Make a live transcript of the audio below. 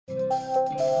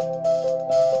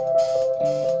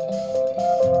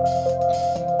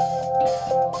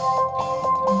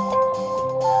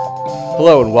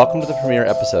Hello and welcome to the premiere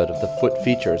episode of the Foote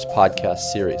Features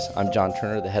podcast series. I'm John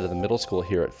Turner, the head of the middle school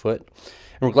here at Foote,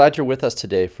 and we're glad you're with us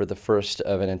today for the first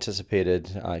of an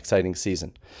anticipated exciting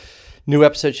season. New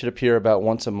episodes should appear about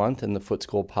once a month in the Foote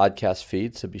School podcast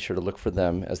feed, so be sure to look for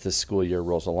them as this school year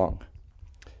rolls along.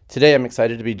 Today I'm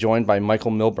excited to be joined by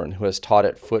Michael Milburn, who has taught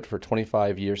at Foote for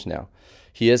 25 years now.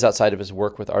 He is, outside of his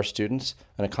work with our students,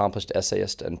 an accomplished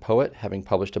essayist and poet, having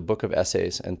published a book of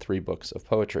essays and 3 books of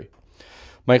poetry.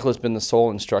 Michael has been the sole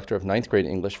instructor of 9th grade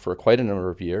English for quite a number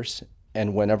of years,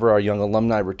 and whenever our young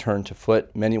alumni return to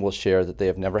Foote, many will share that they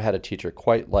have never had a teacher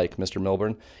quite like Mr.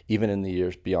 Milburn, even in the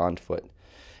years beyond Foote.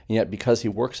 And yet, because he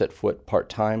works at Foote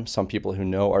part-time, some people who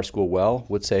know our school well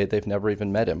would say they've never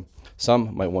even met him.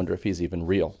 Some might wonder if he's even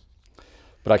real.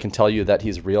 But I can tell you that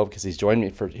he's real because he's joined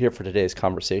me here for today's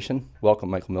conversation. Welcome,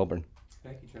 Michael Milburn.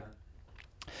 Thank you, John.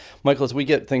 Michael, as we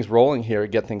get things rolling here,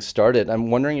 get things started, I'm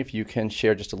wondering if you can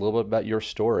share just a little bit about your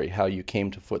story, how you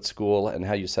came to Foote School and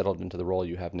how you settled into the role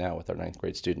you have now with our 9th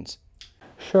grade students.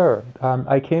 Sure.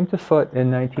 I came to Foote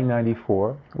in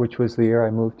 1994, which was the year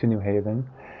I moved to New Haven.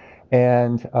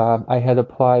 And I had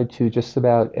applied to just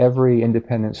about every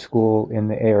independent school in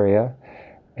the area.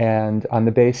 And on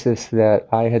the basis that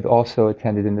I had also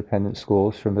attended independent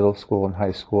schools for middle school and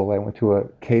high school, I went to a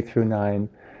K through 9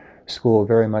 school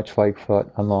very much like Foote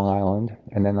on Long Island,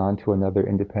 and then on to another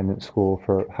independent school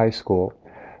for high school.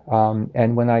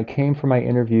 And when I came for my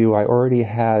interview, I already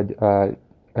had an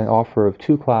offer of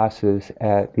 2 classes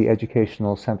at the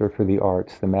Educational Center for the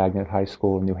Arts, the Magnet High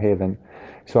School in New Haven.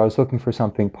 So I was looking for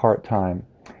something part-time.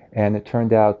 And it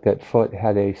turned out that Foote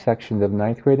had a section of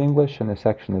 9th grade English and a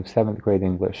section of 7th grade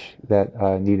English that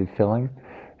needed filling.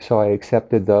 So I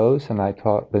accepted those, and I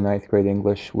taught the 9th grade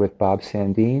English with Bob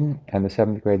Sandine and the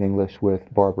 7th grade English with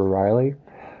Barbara Riley.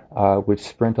 Would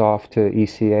sprint off to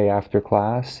ECA after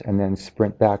class and then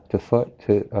sprint back to Foote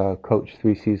to coach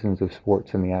 3 seasons of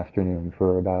sports in the afternoon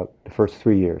for about the first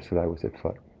 3 years that I was at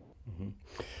Foote. Mm-hmm.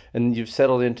 And you've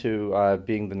settled into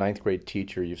being the 9th grade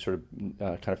teacher. You've sort of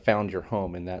kind of found your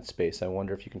home in that space. I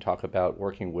wonder if you can talk about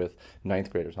working with 9th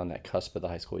graders on that cusp of the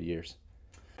high school years.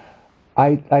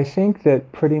 I think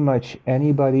that pretty much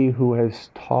anybody who has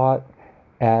taught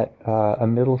at a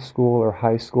middle school or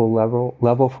high school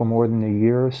level for more than a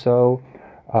year or so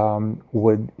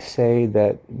would say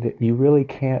that you really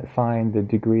can't find the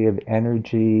degree of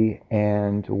energy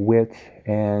and wit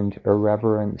and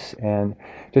irreverence and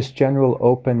just general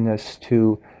openness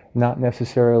to not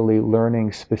necessarily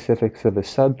learning specifics of a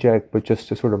subject, but just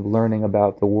to sort of learning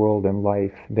about the world and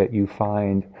life that you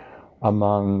find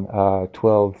among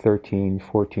 12, 13,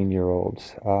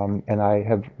 14-year-olds. And I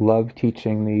have loved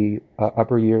teaching the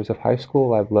upper years of high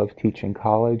school. I've loved teaching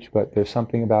college, but there's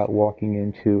something about walking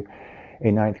into a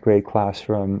 9th grade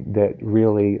classroom that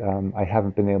really I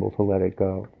haven't been able to let it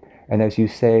go. And as you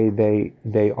say,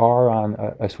 they are on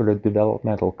a sort of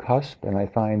developmental cusp, and I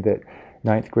find that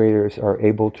 9th graders are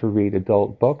able to read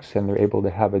adult books and they're able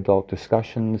to have adult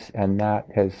discussions, and that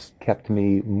has kept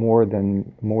me more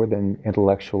than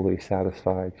intellectually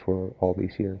satisfied for all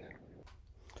these years.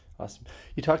 Awesome.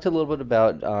 You talked a little bit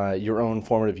about your own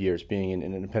formative years, being in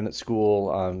an independent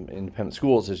school, independent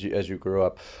schools as you grew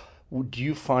up. Do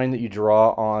you find that you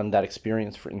draw on that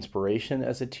experience for inspiration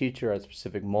as a teacher at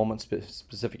specific moments,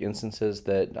 specific instances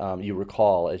that you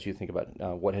recall as you think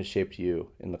about what has shaped you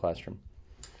in the classroom?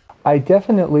 I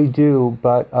definitely do,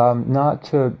 but not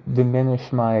to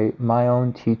diminish my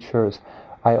own teachers.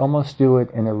 I almost do it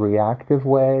in a reactive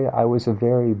way. I was a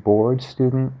very bored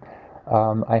student.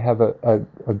 I have a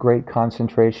great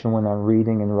concentration when I'm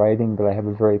reading and writing, but I have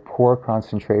a very poor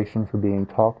concentration for being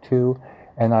talked to.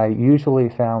 And I usually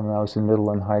found when I was in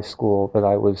middle and high school that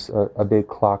I was a big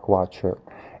clock watcher.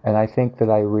 And I think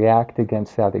that I react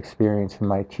against that experience in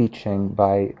my teaching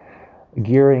by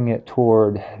gearing it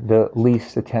toward the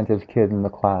least attentive kid in the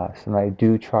class. And I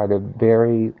do try to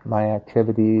vary my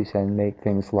activities and make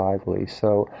things lively.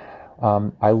 So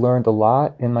I learned a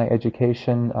lot in my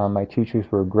education. My teachers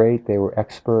were great. They were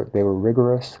expert. They were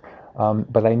rigorous.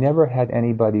 But I never had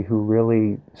anybody who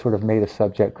really sort of made a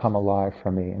subject come alive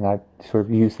for me. And I sort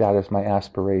of used that as my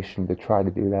aspiration to try to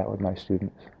do that with my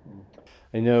students.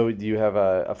 I know you have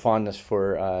a fondness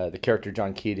for the character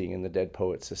John Keating in the Dead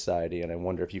Poets Society, and I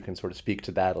wonder if you can sort of speak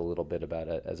to that a little bit about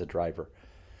it as a driver.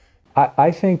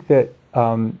 I think that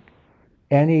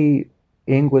any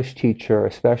English teacher,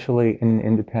 especially in an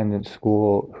independent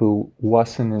school, who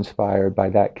wasn't inspired by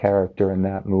that character in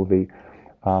that movie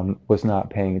was not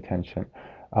paying attention.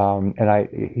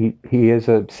 He is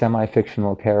a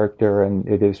semi-fictional character, and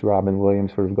it is Robin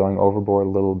Williams sort of going overboard a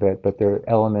little bit, but there are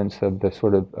elements of the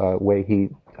sort of way he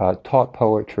taught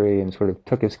poetry and sort of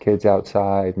took his kids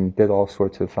outside and did all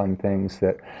sorts of fun things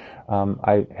that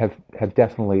I have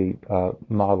definitely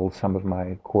modeled some of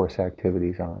my course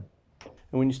activities on.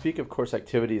 And when you speak of course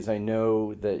activities, I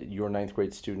know that your ninth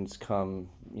grade students come,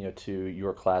 to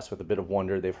your class with a bit of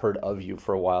wonder. They've heard of you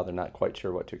for a while. They're not quite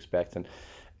sure what to expect, and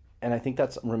I think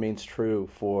that remains true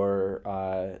for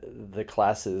the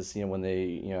classes. When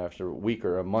they, after a week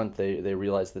or a month, they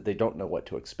realize that they don't know what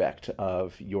to expect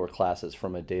of your classes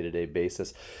from a day-to-day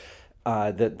basis.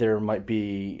 That there might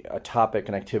be a topic,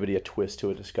 an activity, a twist to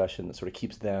a discussion that sort of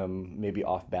keeps them maybe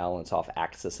off balance, off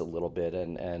axis a little bit.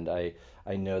 And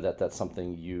I know that that's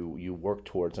something you work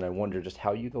towards. And I wonder just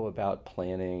how you go about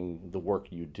planning the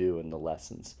work you do and the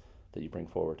lessons that you bring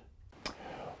forward.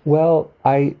 Well,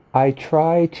 I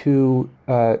try to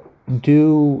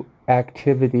do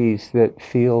activities that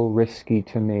feel risky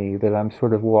to me, that I'm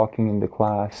sort of walking into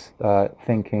class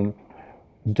thinking,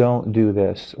 don't do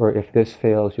this, or if this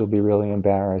fails, you'll be really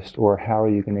embarrassed, or how are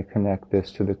you going to connect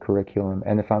this to the curriculum?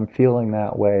 And if I'm feeling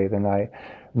that way, then I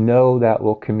know that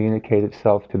will communicate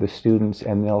itself to the students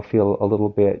and they'll feel a little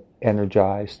bit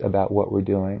energized about what we're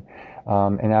doing.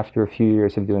 And after a few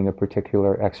years of doing a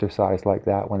particular exercise like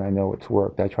that, when I know it's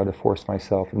worked, I try to force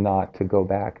myself not to go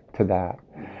back to that.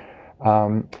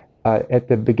 At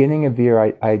the beginning of the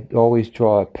year, I always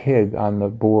draw a pig on the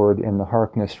board in the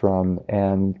Harkness room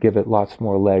and give it lots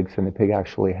more legs than the pig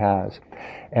actually has.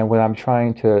 And what I'm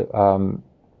trying to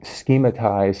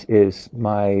schematize is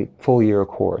my full year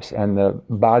course. And the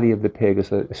body of the pig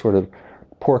is a sort of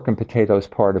pork and potatoes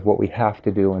part of what we have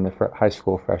to do in the high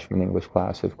school freshman English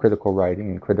class of critical writing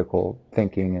and critical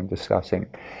thinking and discussing.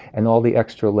 And all the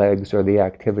extra legs are the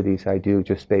activities I do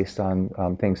just based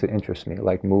on things that interest me,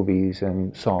 like movies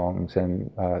and songs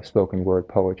and spoken word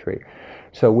poetry.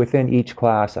 So within each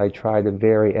class, I try to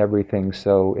vary everything.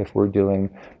 So if we're doing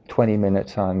 20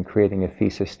 minutes on creating a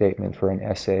thesis statement for an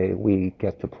essay, we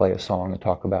get to play a song and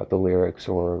talk about the lyrics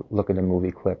or look at a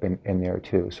movie clip in there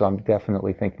too. So I'm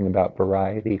definitely thinking about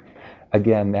variety.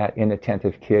 Again, that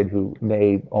inattentive kid who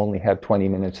may only have 20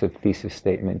 minutes of thesis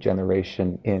statement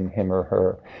generation in him or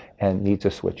her and needs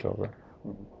a switch over.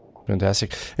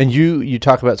 Fantastic. And you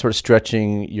talk about sort of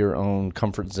stretching your own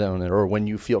comfort zone, or when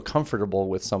you feel comfortable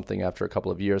with something after a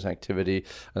couple of years, an activity,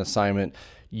 an assignment,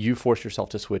 you force yourself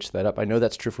to switch that up. I know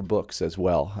that's true for books as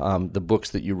well. The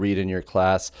books that you read in your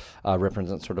class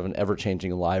represent sort of an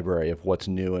ever-changing library of what's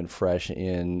new and fresh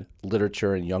in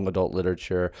literature and young adult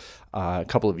literature. A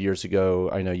couple of years ago,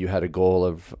 I know you had a goal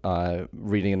of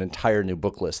reading an entire new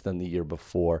book list than the year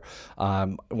before.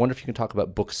 I wonder if you can talk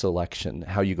about book selection,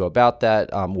 how you go about that,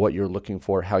 what you're looking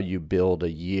for, how you build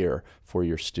a year for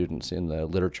your students in the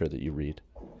literature that you read.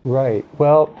 Right.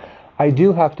 Well, I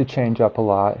do have to change up a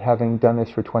lot, having done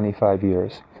this for 25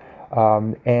 years.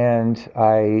 And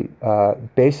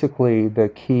basically the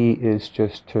key is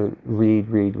just to read.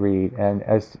 And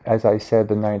as I said,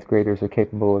 the ninth graders are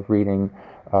capable of reading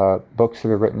books that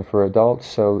are written for adults,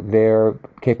 so their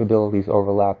capabilities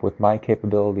overlap with my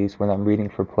capabilities. When I'm reading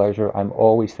for pleasure, I'm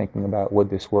always thinking about, would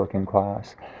this work in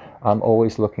class? I'm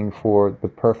always looking for the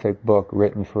perfect book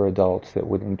written for adults that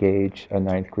would engage a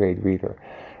ninth grade reader.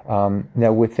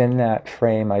 Now, within that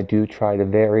frame, I do try to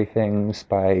vary things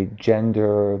by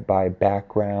gender, by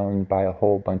background, by a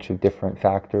whole bunch of different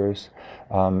factors.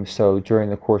 So during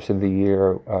the course of the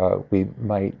year, we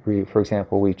might read, for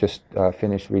example, we just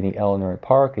finished reading Eleanor and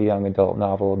Park, a young adult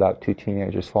novel about two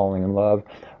teenagers falling in love.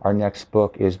 Our next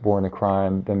book is Born a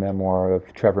Crime, the memoir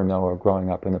of Trevor Noah growing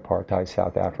up in apartheid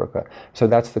South Africa. So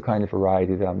that's the kind of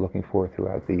variety that I'm looking for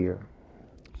throughout the year.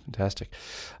 Fantastic.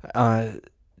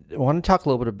 I want to talk a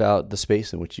little bit about the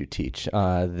space in which you teach.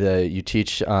 You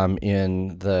teach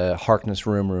in the Harkness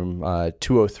room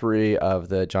 203 of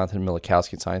the Jonathan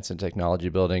Milikowski Science and Technology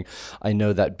Building. I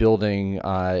know that building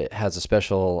has a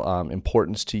special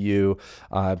importance to you,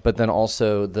 but then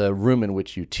also the room in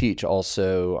which you teach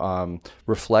also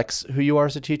reflects who you are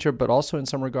as a teacher, but also in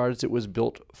some regards it was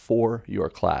built for your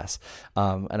class.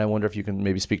 And I wonder if you can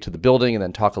maybe speak to the building and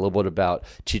then talk a little bit about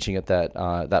teaching at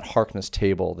that Harkness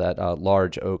table, that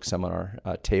large oak seminar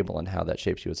table, and how that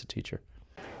shapes you as a teacher.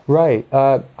 Right.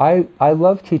 I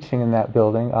love teaching in that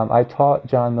building. I taught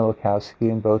John Milikowski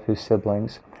and both his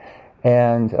siblings,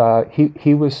 and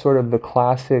he was sort of the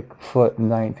classic Foote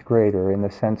ninth grader in the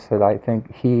sense that I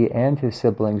think he and his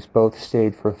siblings both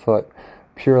stayed for Foote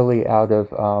purely out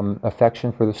of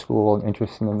affection for the school and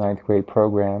interest in the ninth grade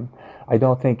program. I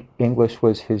don't think English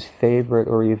was his favorite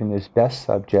or even his best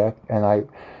subject, and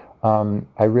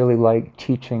I really like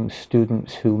teaching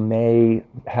students who may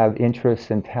have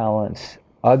interests and talents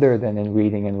other than in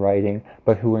reading and writing,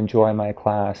 but who enjoy my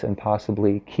class and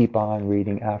possibly keep on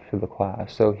reading after the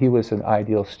class. So he was an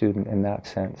ideal student in that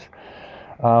sense.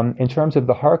 In terms of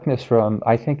the Harkness room,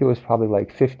 I think it was probably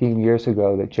like 15 years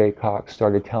ago that Jay Cox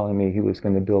started telling me he was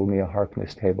going to build me a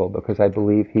Harkness table, because I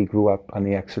believe he grew up on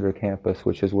the Exeter campus,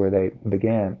 which is where they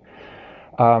began.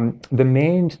 The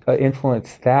main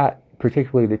influence that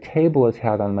particularly the table has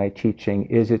had on my teaching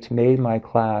is it's made my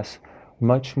class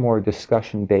much more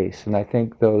discussion based. And I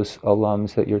think those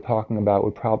alums that you're talking about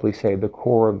would probably say the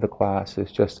core of the class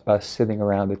is just us sitting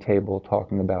around the table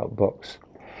talking about books.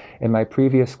 In my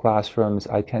previous classrooms,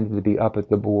 I tended to be up at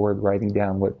the board writing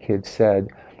down what kids said,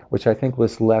 which I think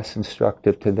was less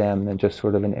instructive to them than just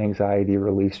sort of an anxiety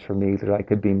release for me that I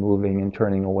could be moving and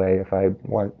turning away if I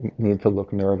needed to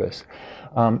look nervous.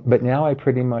 But now I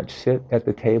pretty much sit at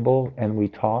the table and we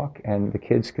talk, and the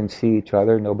kids can see each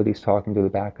other. Nobody's talking to the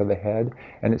back of the head,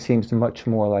 and it seems much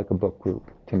more like a book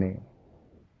group to me.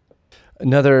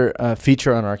 Another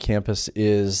feature on our campus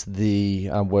is the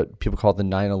what people call the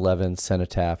 9/11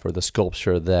 cenotaph, or the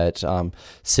sculpture that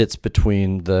sits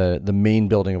between the main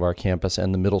building of our campus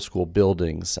and the middle school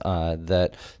buildings.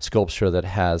 That sculpture that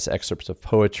has excerpts of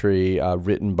poetry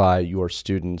written by your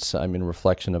students in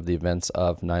reflection of the events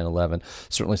of 9/11.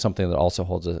 Certainly something that also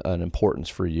holds an importance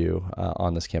for you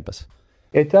on this campus.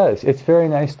 It does. It's very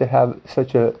nice to have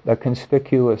such a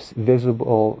conspicuous,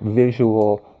 visible,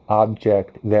 visual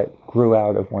object that grew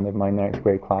out of one of my ninth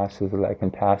grade classes that I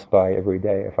can pass by every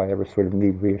day if I ever sort of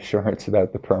need reassurance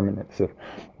about the permanence of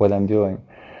what I'm doing.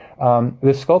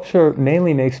 The sculpture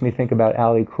mainly makes me think about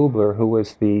Ali Kubler, who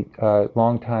was the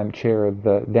longtime chair of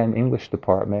the then English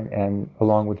department, and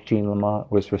along with Jean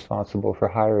Lamont was responsible for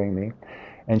hiring me.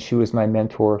 And she was my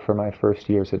mentor for my first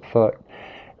years at Foote.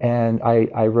 And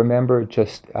I remember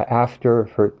just after,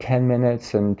 for 10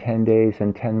 minutes and 10 days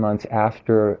and 10 months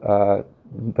after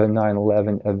the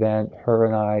 9/11 event, her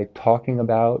and I talking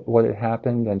about what had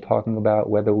happened and talking about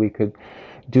whether we could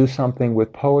do something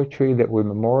with poetry that would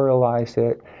memorialize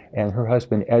it. And her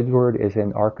husband, Edward, is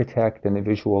an architect and a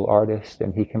visual artist,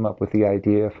 and he came up with the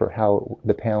idea for how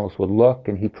the panels would look,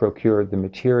 and he procured the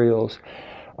materials.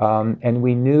 And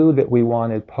we knew that we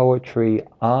wanted poetry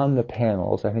on the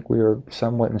panels. I think we were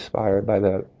somewhat inspired by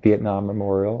the Vietnam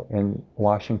Memorial in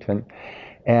Washington.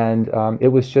 And it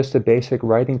was just a basic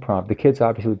writing prompt. The kids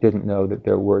obviously didn't know that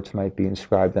their words might be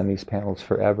inscribed on these panels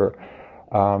forever.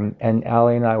 And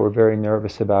Allie and I were very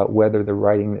nervous about whether the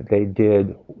writing that they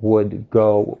did would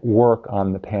go work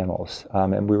on the panels.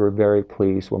 And we were very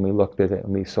pleased when we looked at it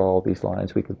and we saw all these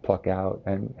lines we could pluck out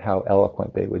and how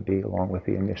eloquent they would be along with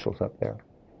the initials up there.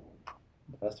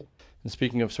 Fantastic. And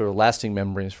speaking of sort of lasting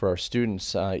memories for our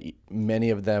students,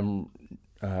 many of them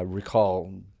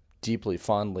recall deeply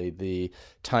fondly the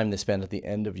time they spend at the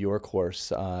end of your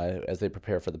course as they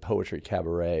prepare for the poetry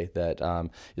cabaret that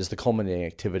is the culminating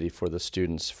activity for the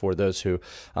students. For those who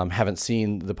haven't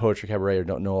seen the poetry cabaret or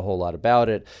don't know a whole lot about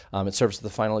it, it serves as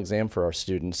the final exam for our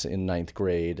students in ninth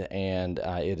grade, and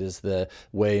it is the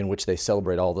way in which they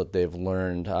celebrate all that they've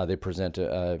learned. They present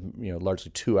a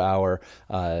largely 2-hour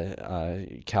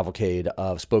cavalcade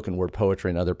of spoken word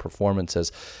poetry and other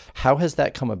performances. How has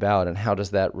that come about, and how does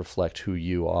that reflect who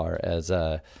you are as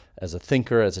a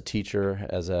thinker, as a teacher,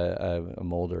 as a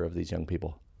molder of these young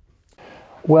people?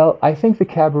 Well, I think the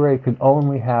cabaret could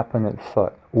only happen at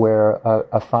Foote, where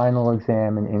a final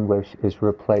exam in English is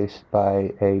replaced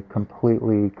by a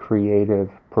completely creative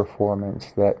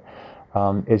performance that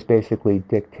is basically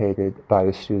dictated by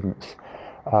the students.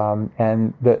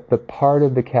 And the part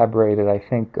of the cabaret that I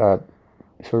think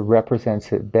sort of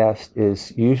represents it best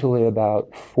is usually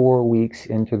about 4 weeks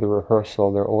into the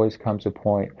rehearsal. There always comes a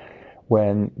point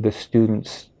when the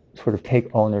students sort of take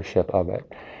ownership of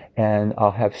it. And I'll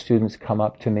have students come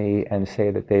up to me and say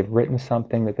that they've written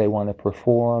something that they want to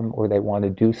perform, or they want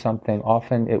to do something.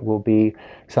 Often it will be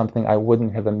something I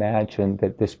wouldn't have imagined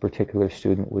that this particular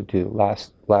student would do.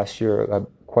 Last year, a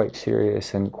quite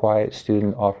serious and quiet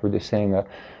student offered to sing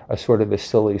a sort of a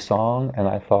silly song, and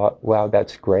I thought, wow,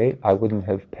 that's great. I wouldn't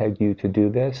have pegged you to do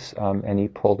this. And he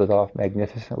pulled it off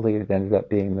magnificently. It ended up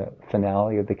being the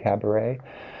finale of the cabaret.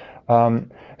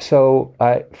 So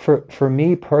for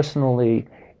me personally,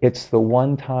 it's the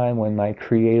one time when my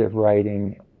creative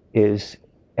writing is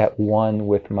at one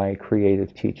with my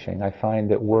creative teaching. I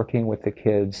find that working with the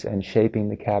kids and shaping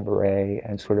the cabaret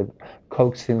and sort of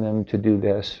coaxing them to do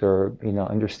this, or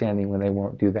understanding when they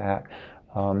won't do that,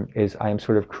 is I'm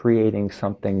sort of creating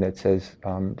something that's as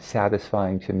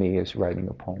satisfying to me as writing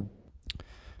a poem.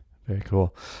 Very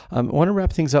cool. I want to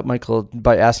wrap things up, Michael,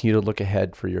 by asking you to look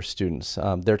ahead for your students.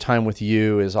 Their time with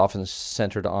you is often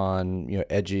centered on,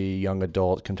 edgy young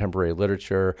adult contemporary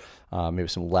literature, maybe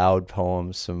some loud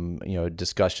poems, some,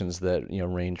 discussions that,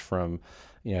 range from,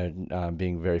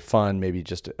 being very fun, maybe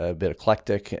just a bit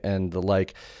eclectic and the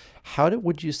like.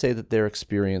 Would you say that their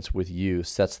experience with you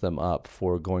sets them up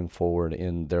for going forward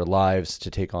in their lives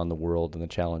to take on the world and the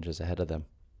challenges ahead of them?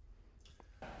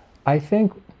 I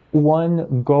think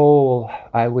one goal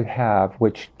I would have,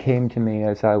 which came to me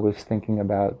as I was thinking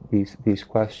about these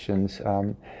questions,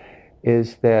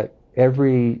 is that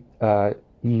every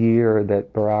year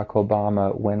that Barack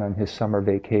Obama went on his summer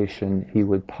vacation, he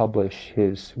would publish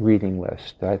his reading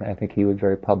list. I think he would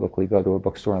very publicly go to a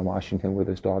bookstore in Washington with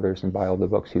his daughters and buy all the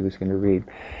books he was going to read.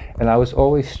 And I was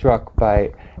always struck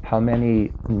by how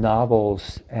many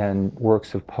novels and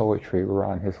works of poetry were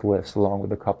on his list, along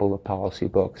with a couple of policy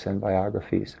books and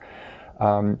biographies.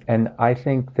 And I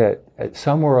think that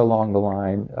somewhere along the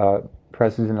line,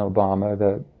 President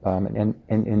Obama, an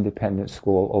independent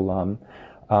school alum,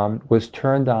 was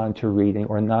turned on to reading,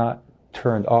 or not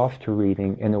turned off to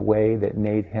reading, in a way that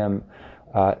made him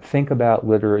think about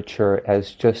literature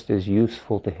as just as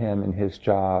useful to him in his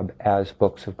job as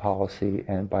books of policy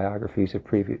and biographies of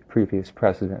previous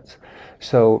presidents.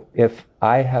 So if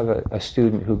I have a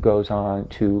student who goes on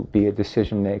to be a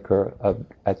decision maker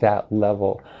at that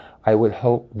level, I would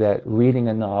hope that reading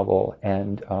a novel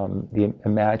and the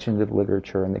imaginative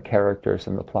literature and the characters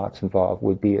and the plots involved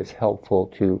would be as helpful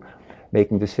to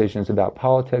making decisions about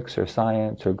politics or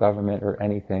science or government or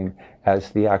anything as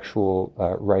the actual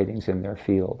writings in their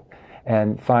field.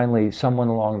 And finally, someone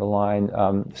along the line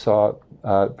saw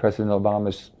President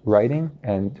Obama's writing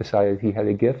and decided he had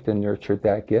a gift and nurtured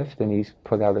that gift, and he's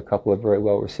put out a couple of very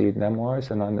well-received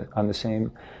memoirs. And on the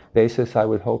same basis, I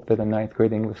would hope that a ninth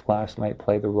grade English class might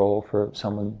play the role for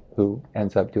someone who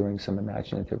ends up doing some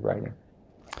imaginative writing.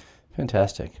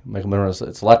 Fantastic. Michael Milburn,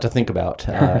 it's a lot to think about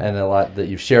and a lot that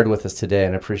you've shared with us today,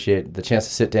 and I appreciate the chance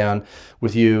to sit down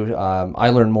with you. I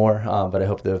learned more, but I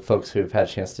hope the folks who've had a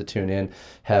chance to tune in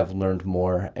have learned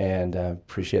more, and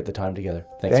appreciate the time together.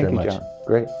 Thanks very much. Thank you, John.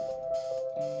 Great.